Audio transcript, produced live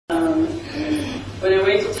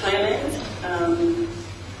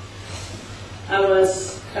I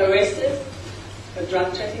was arrested for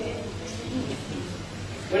drug trafficking.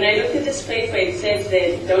 When I looked at this paper, it says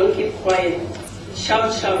that don't keep quiet.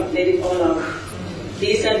 Shout, shout, let it all out.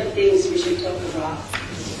 These are the things we should talk about.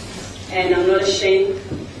 And I'm not ashamed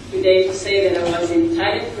today to say that I was in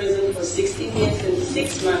Thailand prison for 16 years and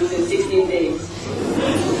 6 months and 16 days.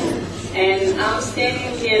 And I'm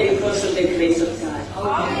standing here because of the grace of God.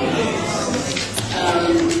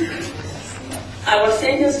 I was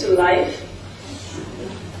sentenced to life.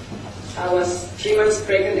 I was 3 months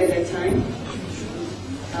pregnant at that time.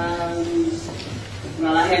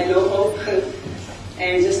 Well, I had no hope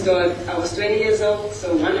and just thought I was 20 years old,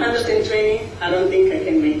 so 120, I don't think I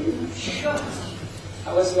can make it.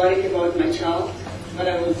 I was worried about my child, what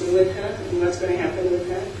I will do with her and what's going to happen with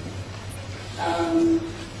her.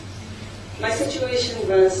 My situation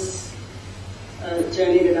was a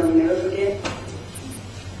journey that I will never forget.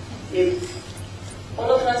 If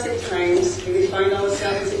all of us at times, we find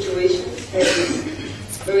ourselves in situations that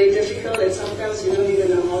is very difficult and sometimes we don't even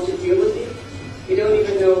know how to deal with it. We don't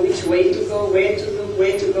even know which way to go, where to look,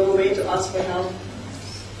 where to go, where to ask for help.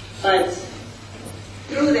 But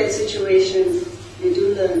through that situation, we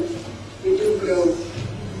do learn, we do grow.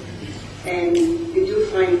 And